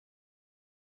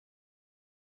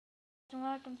And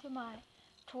welcome to my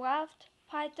 12th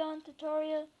Python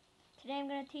tutorial. Today I'm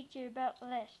going to teach you about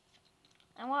lists.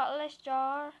 And what lists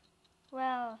are?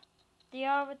 Well, they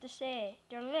are what they say.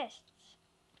 They're lists.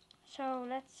 So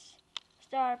let's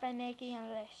start by making a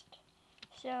list.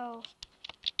 So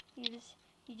you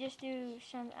just do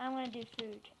some. I'm going to do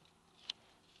food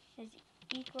is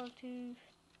equal to.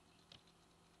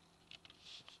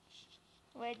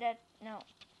 Wait,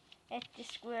 it's the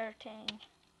square thing.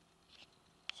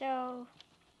 So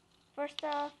first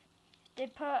off, they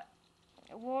put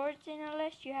words in a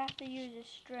list, you have to use a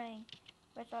string,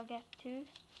 which I'll get to.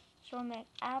 So I'll make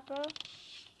apple,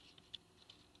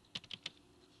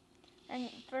 and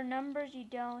for numbers you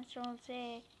don't, so I'll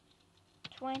say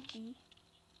 20.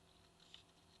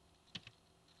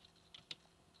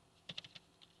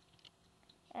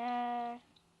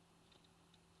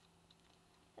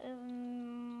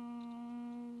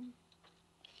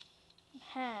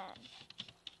 Ham.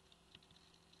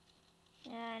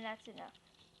 Yeah, that's enough.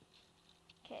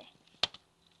 Okay.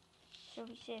 So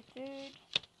we say food,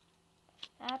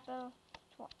 apple,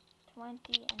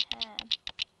 20, and ham.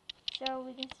 So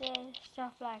we can say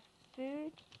stuff like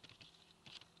food,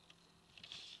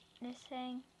 this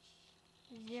thing,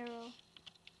 0,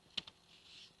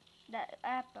 that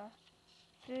apple,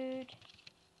 food,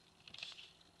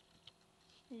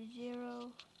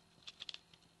 0,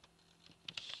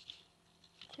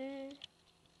 2,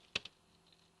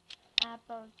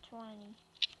 apple, 20.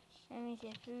 Let me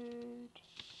say food,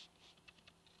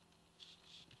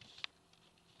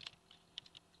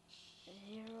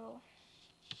 0.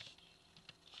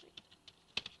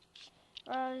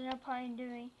 Well, there's no point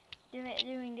in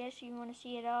doing this. You want to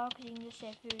see it all because you can just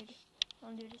say food.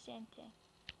 I'll do the same thing.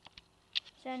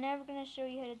 So I'm never going to show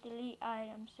you how to delete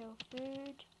items. So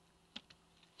food,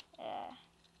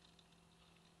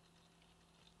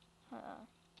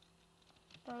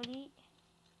 delete,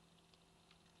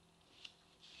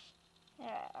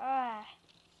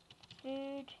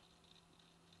 food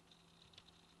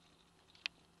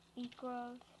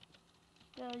equals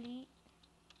delete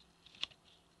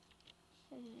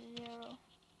 0.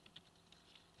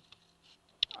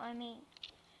 I mean,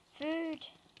 food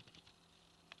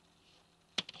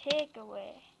take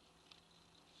away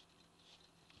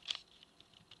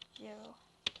 0.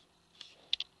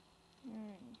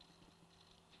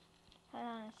 Hold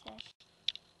on a sec.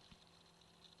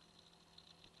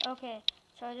 Okay,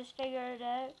 so I just figured it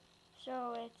out.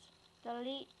 So it's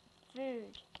delete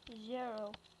food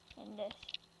 0 in this.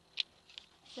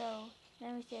 So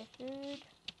then we say food,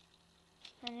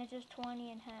 and it's just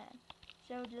 20 and ham.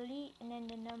 So delete and then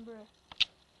the number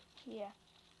here.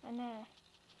 And then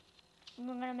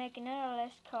we're gonna make another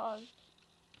list called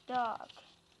dog.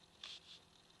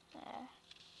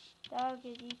 Dog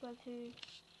is equal to,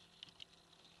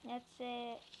 let's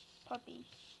say, puppy.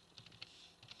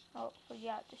 Oh,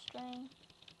 forgot the string.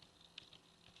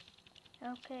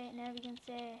 Okay, now we can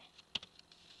say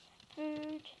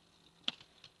food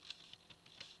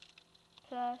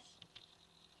plus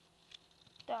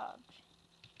dogs.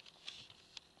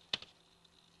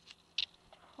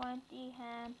 20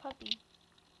 ham puppy.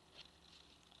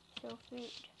 So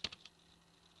food,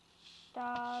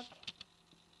 dog.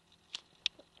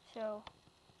 So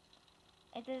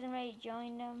it doesn't really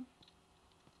join them.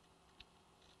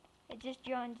 It just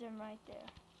joins them right there.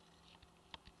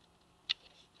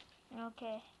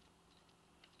 Okay.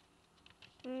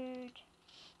 Food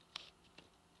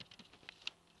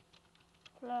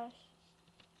plus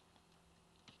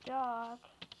dog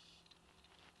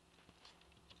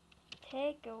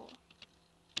take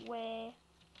away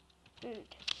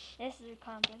food. This is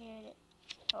complicated.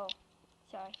 Oh,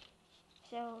 sorry.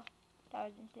 So that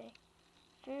was a mistake.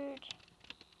 Food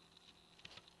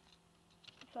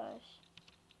plus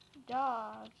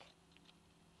dog.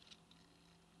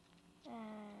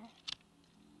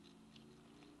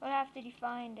 We'll have to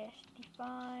define this.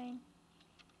 Define.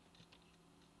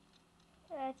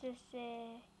 Let's just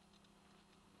say.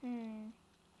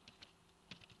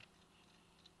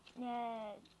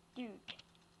 Yeah, dude.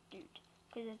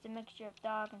 Because it's a mixture of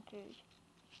dog and food.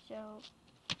 So,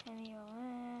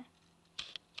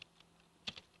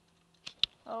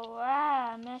 oh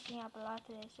wow, I'm messing up a lot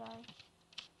today, sorry.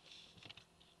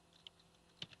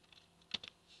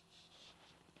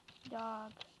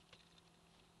 Dog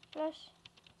plus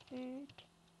food.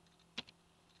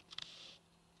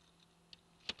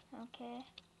 Okay,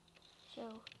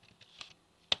 so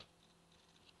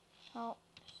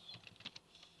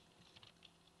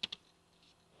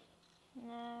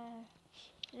no,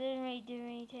 it doesn't really do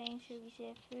anything. So we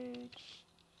say food.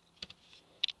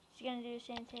 It's gonna do the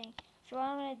same thing. So what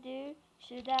I'm gonna do,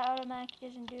 so that automatically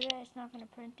doesn't do it, it's not gonna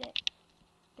print it.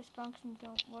 Because functions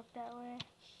don't work that way.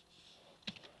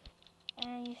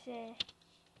 And you say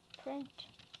print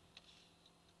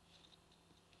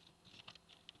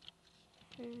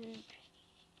food.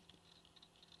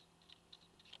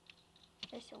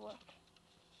 This will work.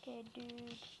 Okay,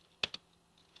 dude.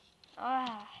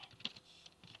 Ah,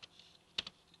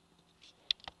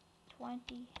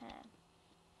 20 ham.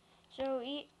 So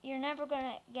you're never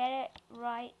gonna get it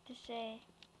right to say.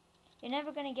 You're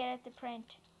never gonna get it to print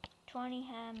 20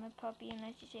 ham a puppy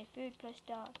unless you say food plus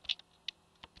dog.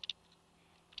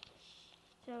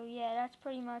 So yeah, that's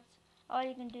pretty much all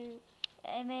you can do.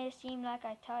 It may seem like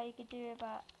I thought you could do it,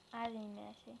 but I didn't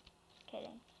miss it.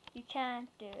 Kidding. You can't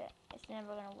do it. It's never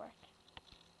gonna work.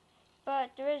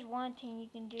 But there is one thing you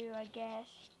can do, I guess.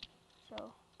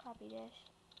 So copy this.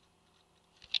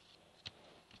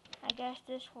 I guess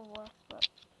this will work, but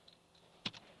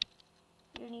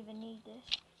you don't even need this.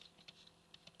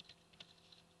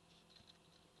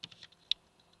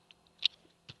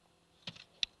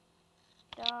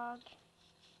 Dog.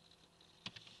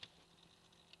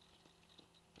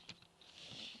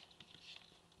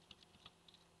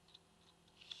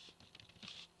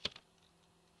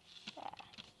 Yeah.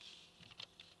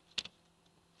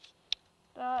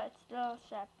 But it's still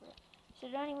separate. So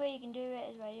the only way you can do it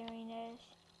is by doing this.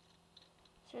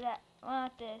 So that, well,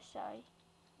 not this, sorry.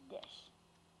 This.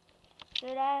 So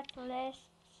that's lists.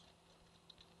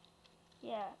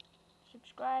 Yeah.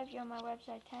 Subscribe, you're on my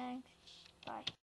website, thanks. Bye.